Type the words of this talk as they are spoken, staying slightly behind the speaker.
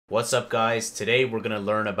What's up, guys? Today we're going to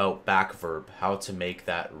learn about Backverb, how to make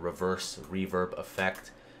that reverse reverb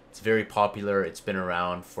effect. It's very popular, it's been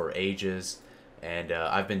around for ages, and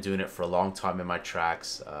I've been doing it for a long time in my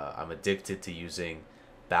tracks. I'm addicted to using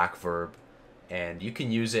Backverb, and you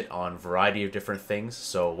can use it on a variety of different things.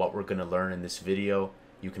 So what we're going to learn in this video,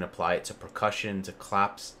 you can apply it to percussion, to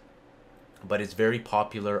claps, but it's very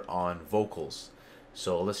popular on vocals.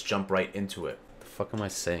 So let's jump right into it. What the fuck am I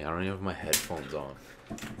saying? I don't even have my headphones on.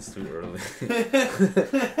 It's too early.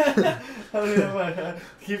 I don't even have my head.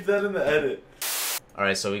 Keep that in the edit.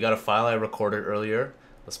 Alright, so we got a file I recorded earlier.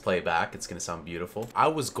 Let's play it back. It's gonna sound beautiful. I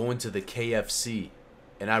was going to the KFC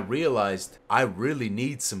and I realized I really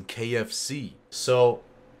need some KFC. So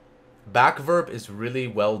Backverb is really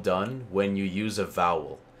well done when you use a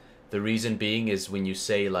vowel. The reason being is when you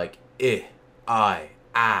say like I,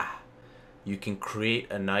 ah, you can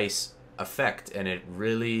create a nice effect, and it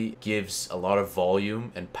really gives a lot of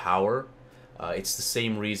volume and power. It's the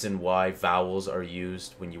same reason why vowels are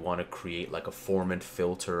used when you want to create like a formant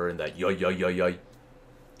filter and that yo,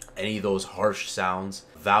 any of those harsh sounds.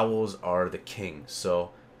 Vowels are the king,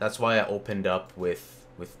 so that's why I opened up with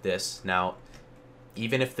this. Now,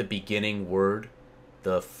 even if the beginning word,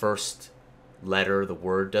 the first letter, the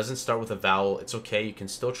word doesn't start with a vowel, it's okay, you can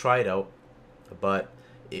still try it out, but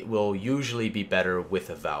it will usually be better with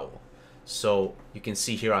a vowel. So you can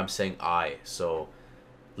see here I'm saying I. So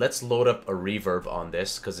let's load up a reverb on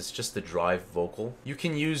this because it's just the drive vocal. You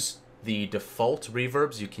can use the default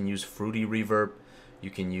reverbs. You can use Fruity Reverb.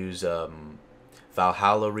 You can use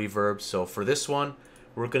Valhalla Reverb. So for this one,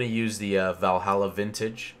 we're going to use the Valhalla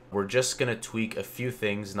Vintage. We're just going to tweak a few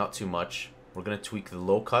things, not too much. We're going to tweak the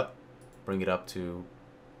low cut, bring it up to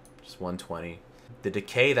just 120. The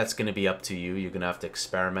decay, that's going to be up to you. You're going to have to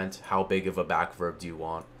experiment. How big of a backverb do you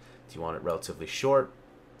want? Do you want it relatively short?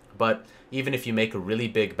 But even if you make a really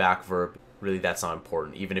big backverb, really that's not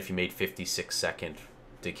important. Even if you made 56-second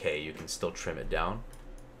decay, you can still trim it down.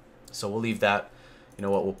 So we'll leave that. You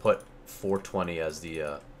know what? We'll put 420 as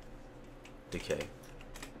the decay.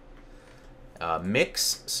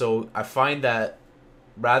 Mix. So I find that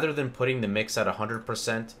rather than putting the mix at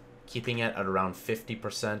 100%, keeping it at around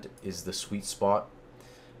 50% is the sweet spot.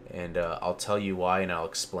 And I'll tell you why, and I'll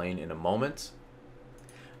explain in a moment.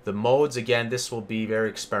 The modes, again, this will be very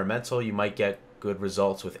experimental. You might get good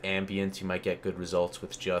results with ambient. You might get good results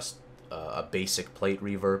with just a basic plate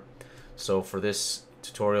reverb. So for this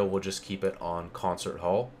tutorial, we'll just keep it on concert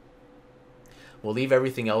hall. We'll leave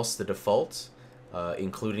everything else the default,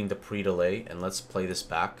 including the pre-delay, and let's play this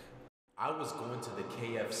back. I was going to the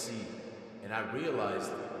KFC and I realized.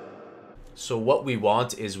 So what we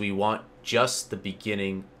want is we want just the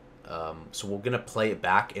beginning. So we're going to play it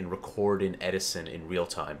back and record in Edison in real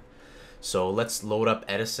time. So let's load up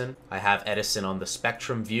Edison. I have Edison on the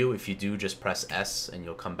spectrum view. If you do, just press S and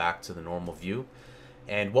you'll come back to the normal view.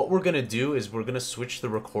 And what we're going to do is we're going to switch the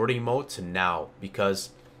recording mode to now,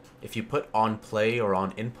 because if you put on play or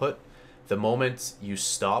on input, the moment you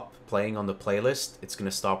stop playing on the playlist, it's going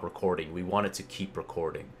to stop recording. We want it to keep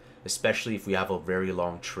recording, especially if we have a very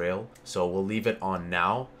long trail. So we'll leave it on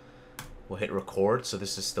now. We'll hit record, so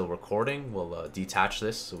this is still recording. We'll detach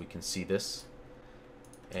this so we can see this.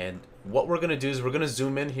 And what we're going to do is we're going to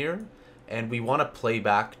zoom in here, and we want to play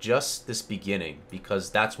back just this beginning,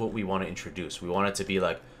 because that's what we want to introduce. We want it to be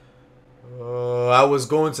like, I was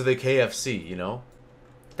going to the KFC, you know?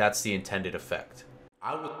 That's the intended effect.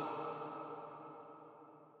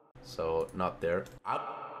 So, not there.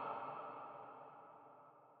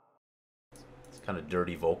 Kind of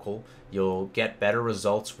dirty vocal. You'll get better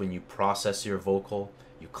results when you process your vocal.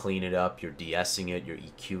 You clean it up, you're de-essing it, you're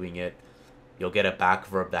EQing it. You'll get a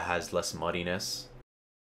backverb that has less muddiness.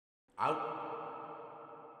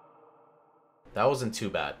 That wasn't too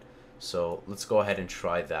bad. So let's go ahead and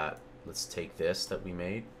try that. Let's take this that we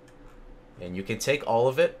made. And you can take all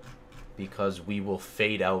of it, because we will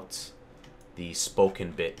fade out the spoken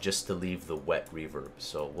bit just to leave the wet reverb.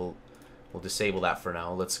 So we'll disable that for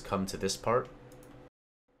now. Let's come to this part.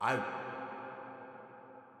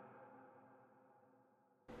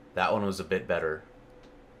 That one was a bit better.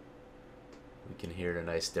 We can hear the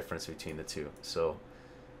nice difference between the two. So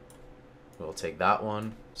we'll take that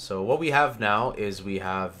one. So what we have now is we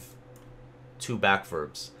have two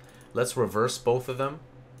backverbs. Let's reverse both of them.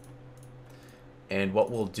 And what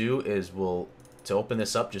we'll do is to open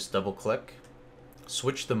this up, just double click,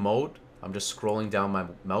 switch the mode. I'm just scrolling down my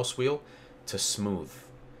mouse wheel to smooth.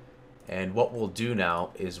 And what we'll do now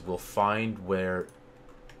is we'll find where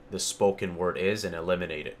the spoken word is and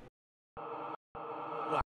eliminate it.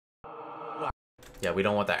 Yeah, we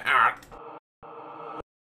don't want that.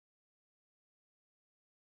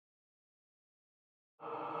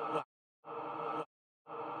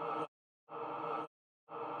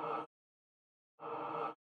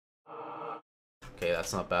 Okay,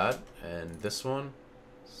 that's not bad. And this one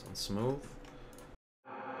smooth.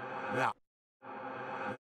 Yeah.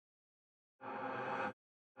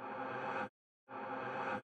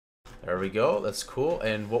 There we go. That's cool.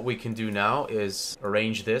 And what we can do now is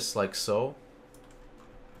arrange this like so.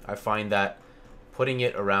 I find that putting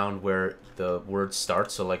it around where the word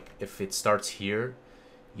starts, so like if it starts here,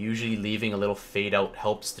 usually leaving a little fade out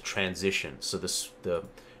helps the transition. So the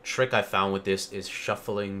trick I found with this is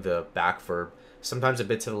shuffling the back verb, sometimes a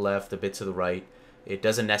bit to the left, a bit to the right. It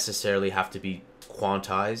doesn't necessarily have to be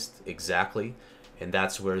quantized exactly, and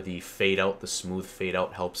that's where the fade out, the smooth fade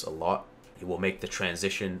out, helps a lot. It will make the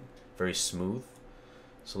transition very smooth.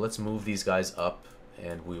 So let's move these guys up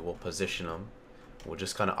and we will position them. We'll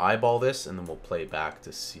just kind of eyeball this and then we'll play back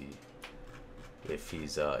to see if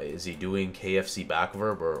he's is he doing KFC back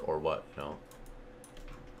verb or what, you know.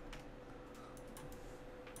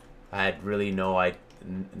 I had really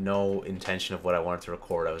no intention of what I wanted to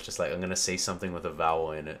record. I was just like, I'm gonna say something with a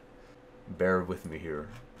vowel in it. Bear with me here.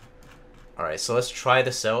 Alright, so let's try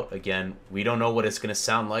this out. Again, we don't know what it's gonna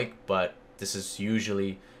sound like, but this is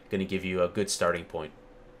usually gonna give you a good starting point.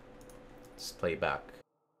 Let's play it back.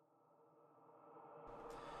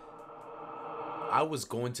 I was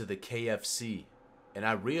going to the KFC and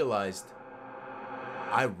I realized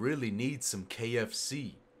I really need some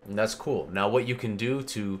KFC. And that's cool. Now what you can do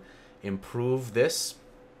to improve this,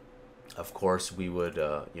 of course, we would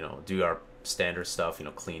you know, do our standard stuff, you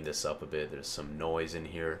know, clean this up a bit. There's some noise in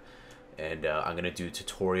here, and I'm gonna do a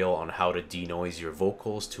tutorial on how to denoise your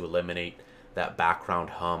vocals to eliminate that background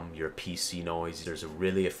hum, your PC noise. There's a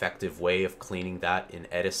really effective way of cleaning that in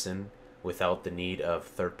Edison without the need of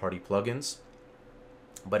third-party plugins.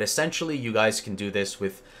 But essentially you guys can do this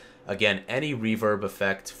with, again, any reverb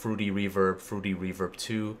effect, Fruity Reverb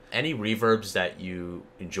 2, any reverbs that you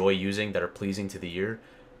enjoy using that are pleasing to the ear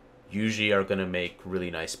usually are going to make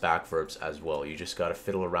really nice backverbs as well. You just got to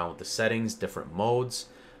fiddle around with the settings, different modes.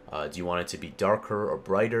 Do you want it to be darker or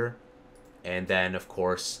brighter? And then, of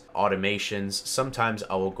course, automations. Sometimes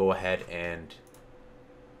I will go ahead and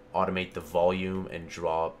automate the volume and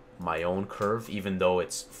draw my own curve, even though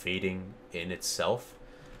it's fading in itself.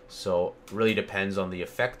 So it really depends on the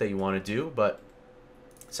effect that you want to do, but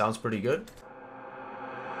it sounds pretty good.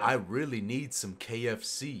 I really need some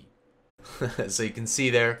KFC. So you can see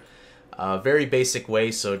there, very basic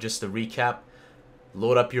way. So just to recap,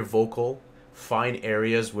 load up your vocal, find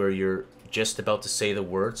areas where you're just about to say the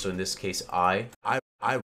word. So in this case, I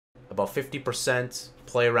about 50%,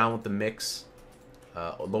 play around with the mix,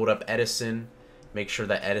 load up Edison, make sure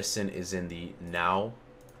that Edison is in the now.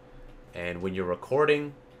 And when you're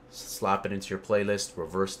recording, slap it into your playlist,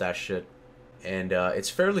 reverse that shit. And it's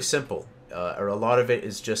fairly simple. Or a lot of it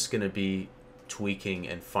is just going to be tweaking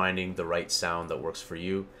and finding the right sound that works for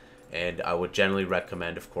you. And I would generally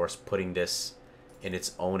recommend, of course, putting this in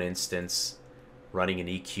its own instance, running an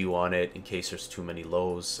EQ on it in case there's too many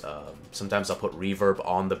lows. Sometimes I'll put reverb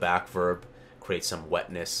on the back verb, create some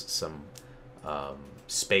wetness, some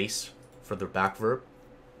space for the back verb.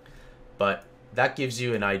 But that gives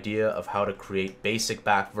you an idea of how to create basic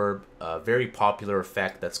backverb, a very popular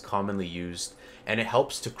effect that's commonly used, and it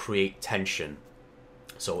helps to create tension.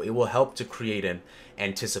 So it will help to create an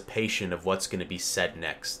anticipation of what's going to be said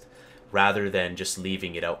next, rather than just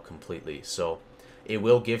leaving it out completely. So it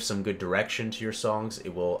will give some good direction to your songs.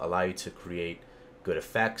 It will allow you to create good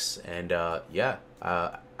effects, and yeah,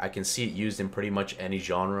 I can see it used in pretty much any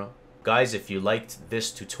genre. Guys, if you liked this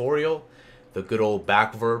tutorial, the good old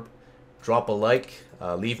backverb, drop a like,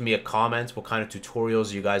 leave me a comment what kind of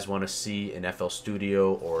tutorials you guys want to see in FL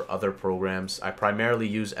Studio or other programs. I primarily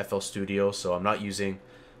use FL Studio, so I'm not using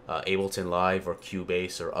Ableton Live or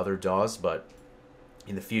Cubase or other DAWs, but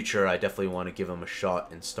in the future I definitely want to give them a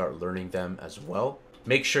shot and start learning them as well.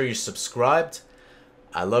 Make sure you're subscribed.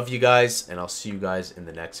 I love you guys, and I'll see you guys in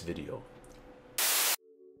the next video.